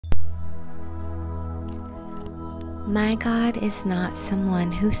My God is not someone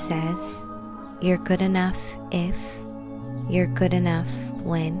who says, "You're good enough if," "You're good enough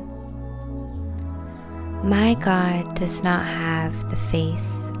when." My God does not have the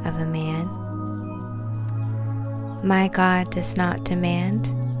face of a man. My God does not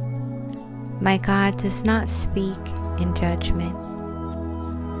demand. My God does not speak in judgment.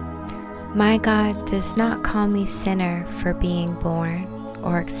 My God does not call me sinner for being born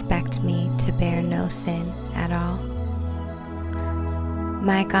or expect me to bear no sin at all.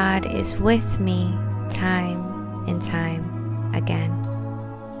 My God is with me time and time again.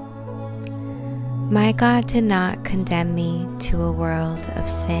 My God did not condemn me to a world of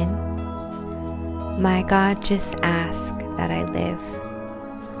sin. My God just asked that I live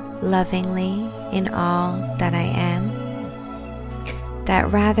lovingly in all that I am,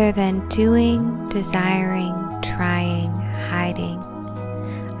 that rather than doing, desiring, trying, hiding,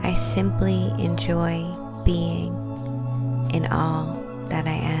 I simply enjoy being in all that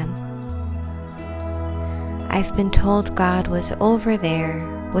I am. I've been told God was over there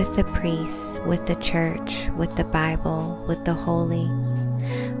with the priests, with the church, with the Bible, with the holy,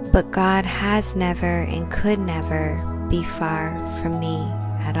 but God has never and could never be far from me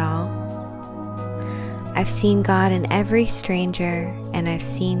at all. I've seen God in every stranger, and I've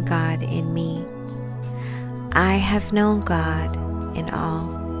seen God in me. I have known God in all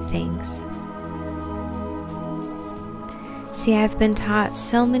things. See, I've been taught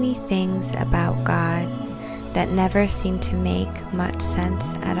so many things about God that never seem to make much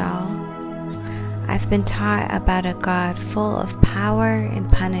sense at all. I've been taught about a God full of power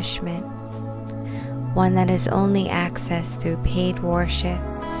and punishment, one that is only accessed through paid worship,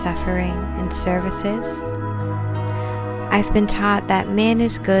 suffering, and services. I've been taught that man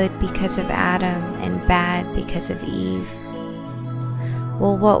is good because of Adam and bad because of Eve.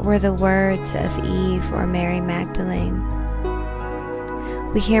 Well, what were the words of Eve or Mary Magdalene?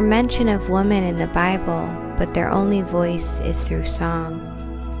 We hear mention of women in the Bible, but their only voice is through song.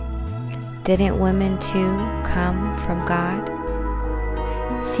 Didn't women too come from God?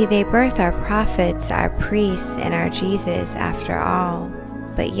 See, they birth our prophets, our priests, and our Jesus after all,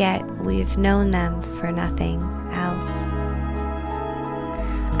 but yet we've known them for nothing else.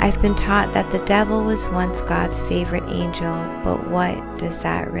 I've been taught that the devil was once God's favorite angel, but what does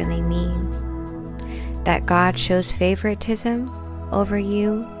that really mean? That God shows favoritism over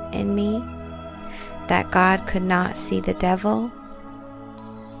you and me? That God could not see the devil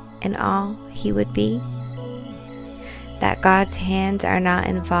and all he would be? That God's hands are not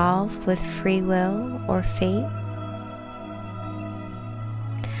involved with free will or fate?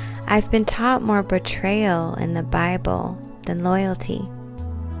 I've been taught more betrayal in the Bible than loyalty.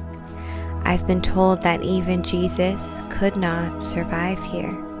 I've been told that even Jesus could not survive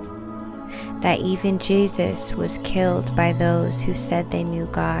here. That even Jesus was killed by those who said they knew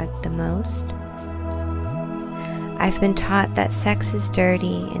God the most. I've been taught that sex is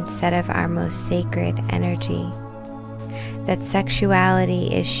dirty instead of our most sacred energy. That sexuality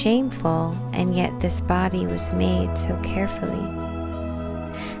is shameful, and yet this body was made so carefully.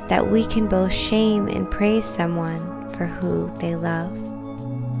 That we can both shame and praise someone for who they love.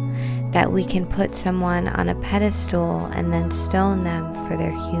 That we can put someone on a pedestal and then stone them for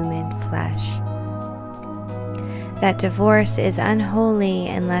their human flesh. That divorce is unholy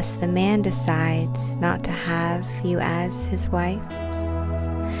unless the man decides not to have you as his wife.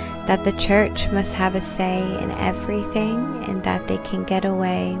 That the church must have a say in everything and that they can get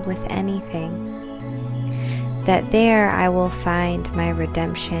away with anything. That there I will find my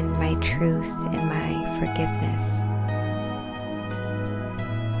redemption, my truth, and my forgiveness.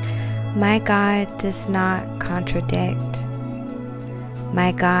 My God does not contradict.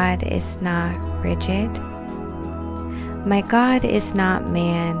 My God is not rigid. My God is not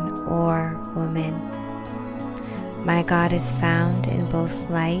man or woman. My God is found in both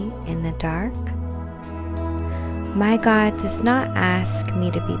light and the dark. My God does not ask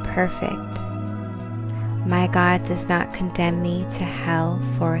me to be perfect. My God does not condemn me to hell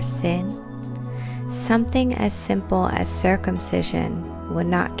for a sin. Something as simple as circumcision would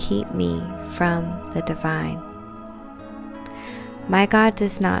not keep me from the divine. My God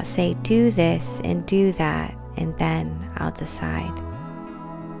does not say, do this and do that, and then I'll decide.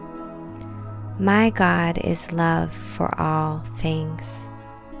 My God is love for all things.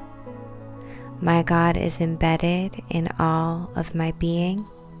 My God is embedded in all of my being.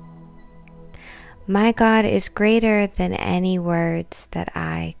 My God is greater than any words that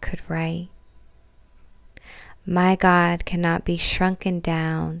I could write. My God cannot be shrunken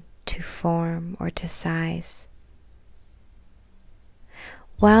down to form or to size.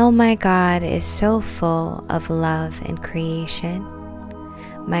 While my God is so full of love and creation,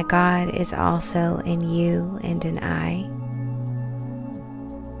 my God is also in you and in I.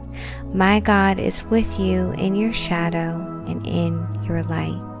 My God is with you in your shadow and in your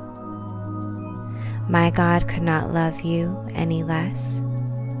light. My God could not love you any less.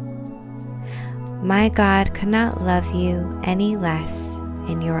 My God could not love you any less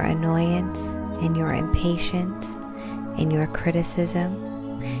in your annoyance, in your impatience, in your criticism,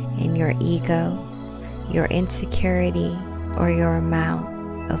 in your ego, your insecurity, or your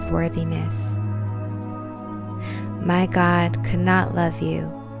amount of worthiness. My God could not love you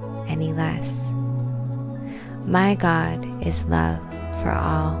any less. My God is love for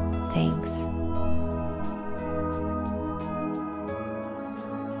all things.